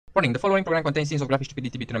Warning, the following program contains scenes of graphic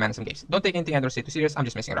stupidity between a man and some games. Don't take anything I don't say too serious, I'm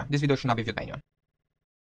just messing around. This video should not be viewed by anyone.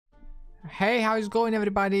 Hey, how's it going,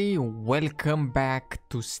 everybody? Welcome back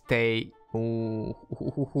to stay.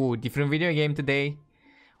 Different video game today.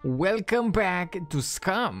 Welcome back to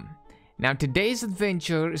Scum. Now, today's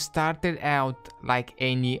adventure started out like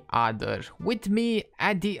any other, with me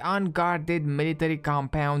at the unguarded military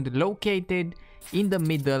compound located in the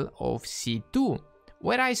middle of C2,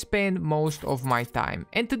 where I spend most of my time,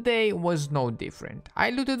 and today was no different. I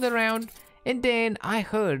looted around, and then I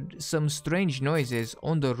heard some strange noises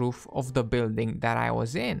on the roof of the building that I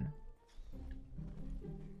was in.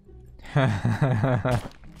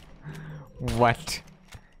 What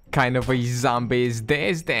kind of a zombie is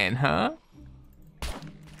this then, huh?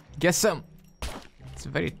 Get some. It's a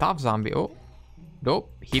very tough zombie. Oh,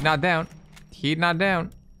 nope, he not down. He not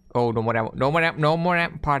down. Oh, no more ammo. No more ammo. No more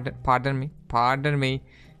ammo. Pardon me. Pardon me,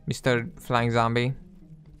 Mr. Flying Zombie.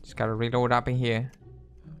 Just gotta reload up in here.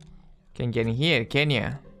 Can't get in here, can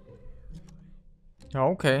ya?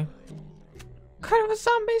 Okay. What kind of a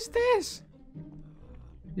zombie is this?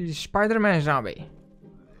 This is Spider-Man zombie.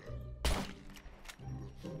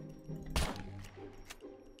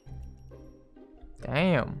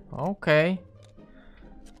 Damn, okay.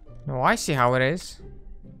 No, I see how it is.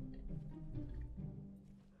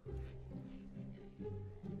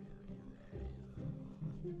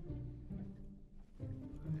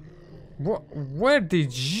 Where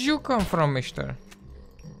did you come from, mister?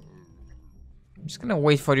 I'm just gonna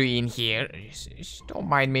wait for you in here. Just don't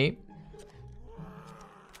mind me.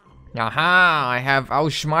 Aha! I have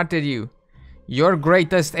outsmarted you. Your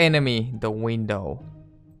greatest enemy, the window.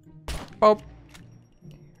 Oh.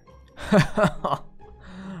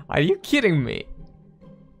 Are you kidding me?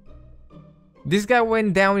 This guy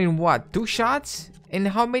went down in what? 2 shots? And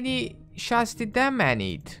how many shots did that man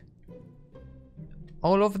eat?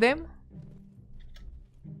 All of them?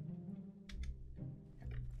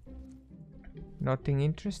 Nothing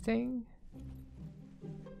interesting?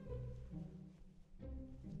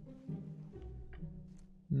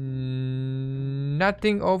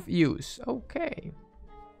 Nothing of use. Okay.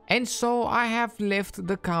 And so I have left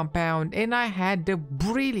the compound, and I had the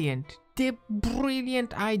brilliant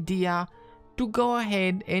idea to go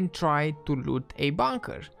ahead and try to loot a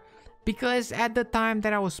bunker. Because at the time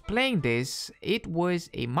that I was playing this, it was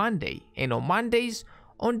a Monday. And on Mondays,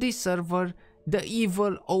 on this server, the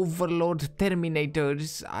evil overlord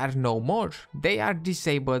terminators are no more. They are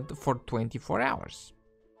disabled for 24 hours.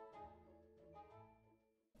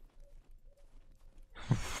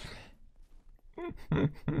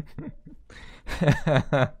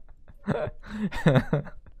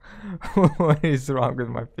 What is wrong with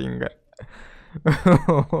my finger?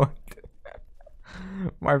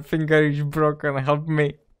 My finger is broken, help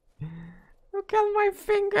me. Look at my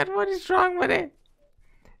finger, what is wrong with it?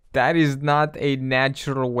 That is not a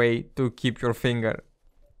natural way to keep your finger.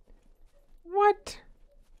 What?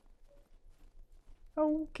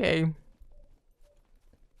 Okay.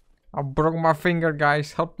 I broke my finger,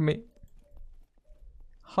 guys, help me.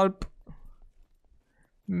 Help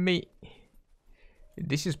me.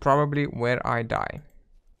 This is probably where I die.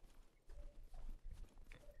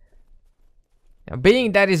 Now,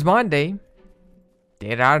 being that is Monday,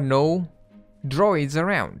 there are no droids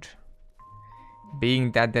around.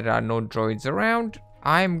 Being that there are no droids around,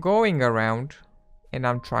 I'm going around and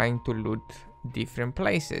I'm trying to loot different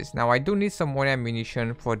places. Now, I do need some more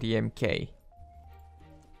ammunition for the MK.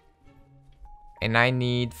 And I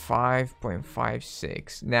need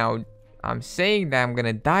 5.56. Now, I'm saying that I'm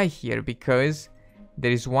gonna die here because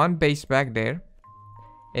there is one base back there.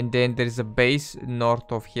 And then there is a base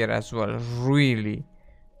north of here as well. Really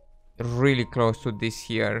close to this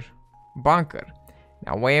here bunker.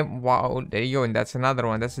 Now, wow, there you go. And that's another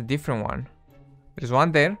one. That's a different one. There's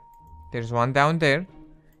one there. There's one down there.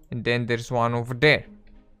 And then there's one over there.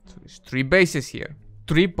 So there's 3 bases here.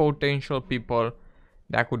 3 potential people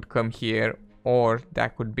that could come here. Or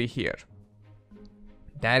that could be here.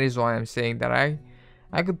 That is why I'm saying that I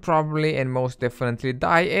could probably and most definitely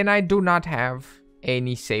die, and I do not have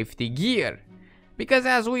any safety gear, because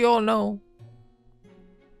as we all know,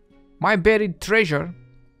 my buried treasure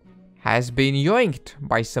has been yoinked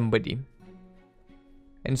by somebody.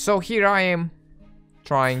 And so here I am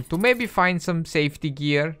trying to maybe find some safety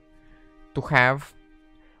gear to have.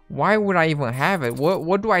 Why would I even have it?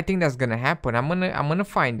 What do I think that's gonna happen? I'm gonna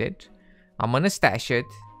find it. I'm gonna stash it,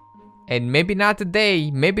 and maybe not today,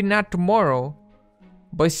 maybe not tomorrow,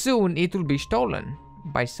 but soon it will be stolen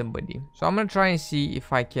by somebody. So I'm gonna try and see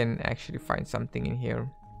if I can actually find something in here.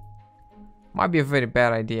 Might be a very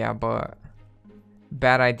bad idea, but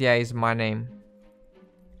bad idea is my name.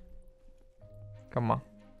 Come on.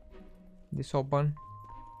 This open?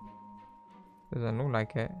 Doesn't look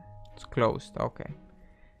like it. It's closed. Okay.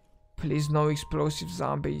 Please no explosive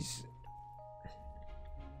zombies.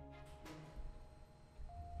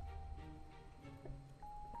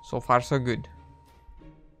 So far so good.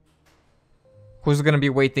 Who's gonna be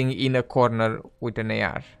waiting in a corner with an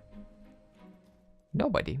AR?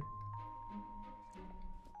 Nobody.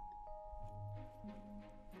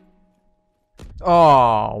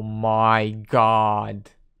 Oh my god.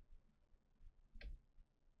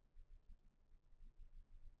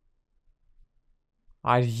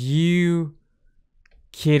 Are you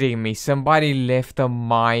kidding me? Somebody left a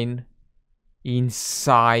mine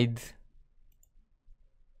inside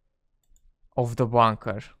of the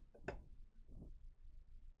bunker.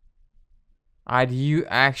 Are you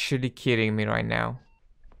actually kidding me right now?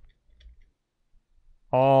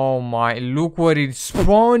 Oh my, look what it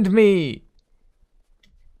spawned me.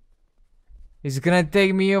 It's gonna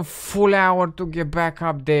take me a full hour to get back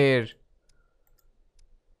up there.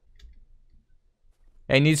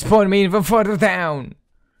 And it spawned me even further down.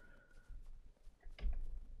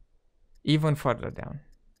 Even further down.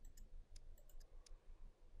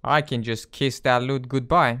 I can just kiss that loot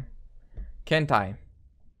goodbye. Can't I?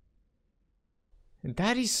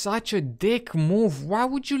 That is such a dick move. Why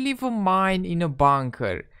would you leave a mine in a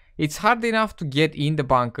bunker? It's hard enough to get in the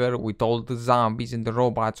bunker with all the zombies and the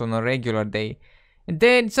robots on a regular day. And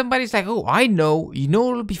then somebody's like, oh, I know. You know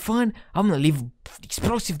what'll be fun? I'm gonna leave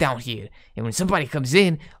explosive down here. And when somebody comes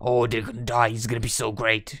in, oh, they're gonna die. It's gonna be so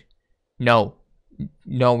great. No.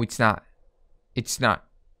 No, it's not. It's not.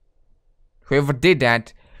 Whoever did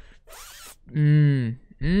that...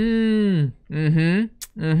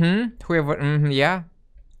 Whoever, yeah.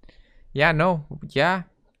 Yeah, no. Yeah.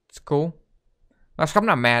 It's cool. I'm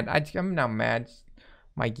not mad. I'm not mad.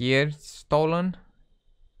 My gear stolen.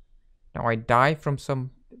 Now I die from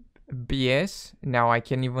some BS. Now I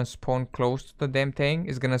can't even spawn close to the damn thing.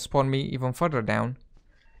 It's gonna spawn me even further down.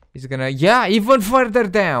 It's gonna, yeah, even further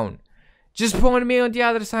down. Just spawn me on the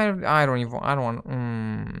other side of, I don't want,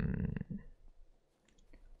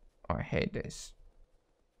 I hate this.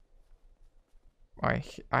 I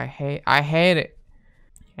hate it.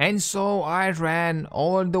 And so I ran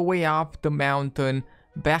all the way up the mountain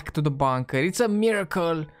back to the bunker. It's a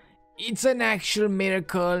miracle. It's an actual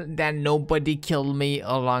miracle that nobody killed me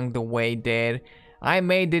along the way there. I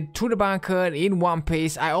made it to the bunker in one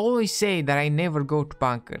piece. I always say that I never go to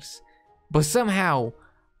bunkers, but somehow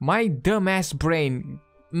my dumbass brain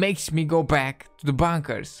makes me go back to the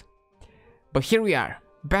bunkers. But here we are,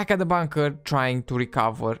 back at the bunker trying to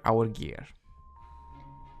recover our gear.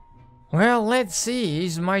 Well, let's see.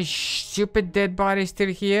 Is my stupid dead body still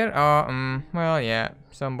here? Well, yeah.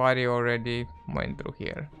 Somebody already went through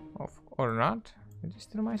here. Or not? Is this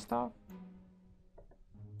still my stuff?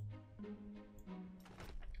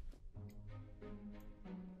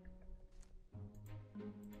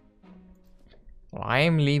 Well, I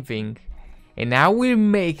am leaving. And I will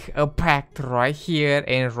make a pact right here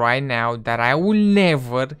and right now that I will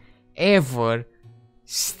never, ever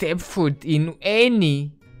step foot in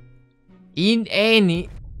any...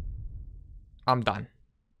 I'm done.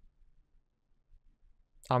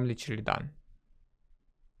 I'm literally done.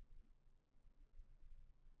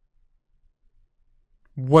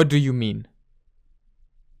 What do you mean?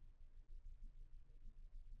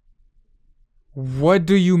 What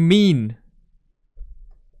do you mean?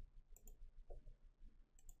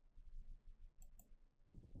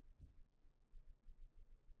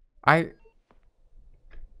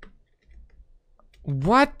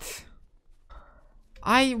 What?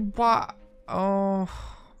 Oh.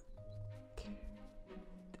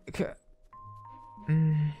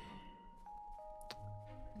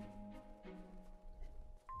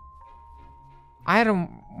 I don't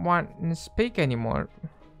want to speak anymore.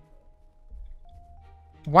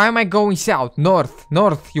 Why am I going south? North,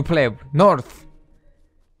 you pleb, north.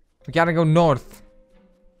 We gotta go north.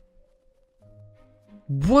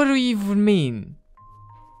 What do you even mean?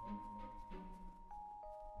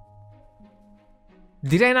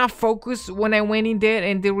 Did I not focus when I went in there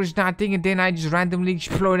and there was nothing and then I just randomly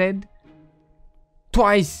exploded?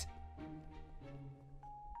 Twice.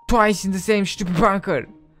 Twice in the same stupid bunker.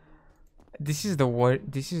 This is the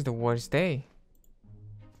worst day.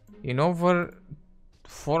 In over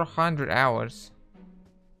 400 hours,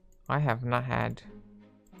 I have not had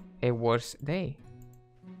a worse day.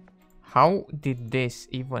 How did this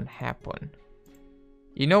even happen?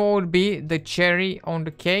 You know what would be the cherry on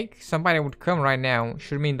the cake? Somebody would come right now,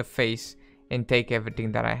 shoot me in the face, and take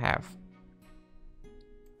everything that I have.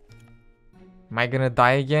 Am I gonna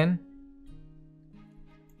die again?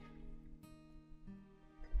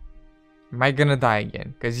 Am I gonna die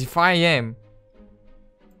again? Because if I am,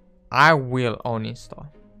 I will uninstall.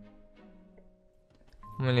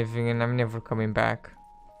 I'm leaving and I'm never coming back.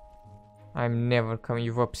 I'm never coming.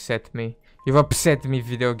 You've upset me. You've upset me,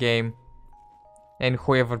 video game. And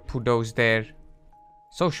whoever put those there.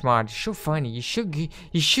 So smart. So funny. You're so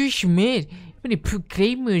smart. I'm gonna put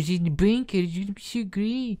claymores in the bunkers. I'm so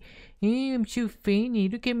great. Yeah, I'm so funny.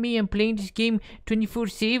 Look at me. I'm playing this game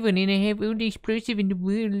 24/7 and I have all the explosive in the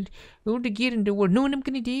world. All the gear in the world. Know what I'm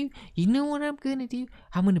gonna do? You know what I'm gonna do?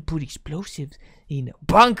 I'm gonna put explosives in a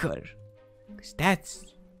bunker. Cause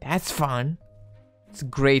that's fun. It's a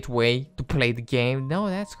great way to play the game. No,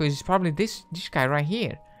 that's because it's probably this guy right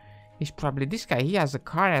here. It's probably this guy. He has a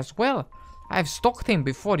car as well. I've stalked him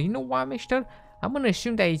before. You know what, mister? I'm gonna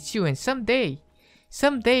assume that it's you, and someday,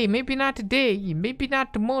 maybe not today, maybe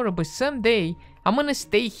not tomorrow, but someday, I'm gonna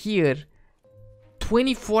stay here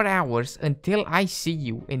 24 hours until I see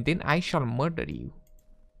you, and then I shall murder you.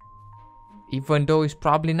 Even though it's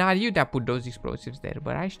probably not you that put those explosives there,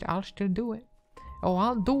 but I'll still do it. Oh,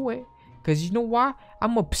 I'll do it. Because you know what?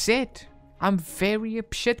 I'm upset. I'm very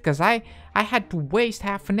upset because I had to waste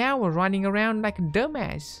half an hour running around like a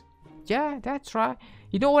dumbass. Yeah, that's right.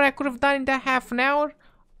 You know what I could have done in that half an hour?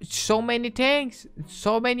 So many things.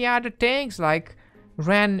 So many other things. Like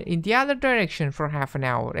ran in the other direction for half an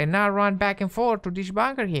hour and now run back and forth to this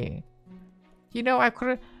bunker here. You know, I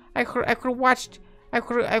could watch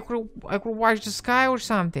the sky or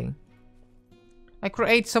something. I could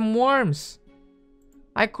ate some worms.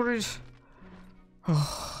 I could.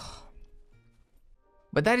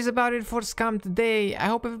 But that is about it for Scum today. I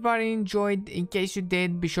hope everybody enjoyed. In case you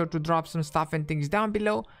did, be sure to drop some stuff and things down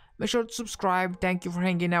below. Make sure to subscribe. Thank you for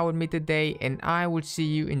hanging out with me today, and I will see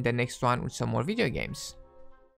you in the next one with some more video games.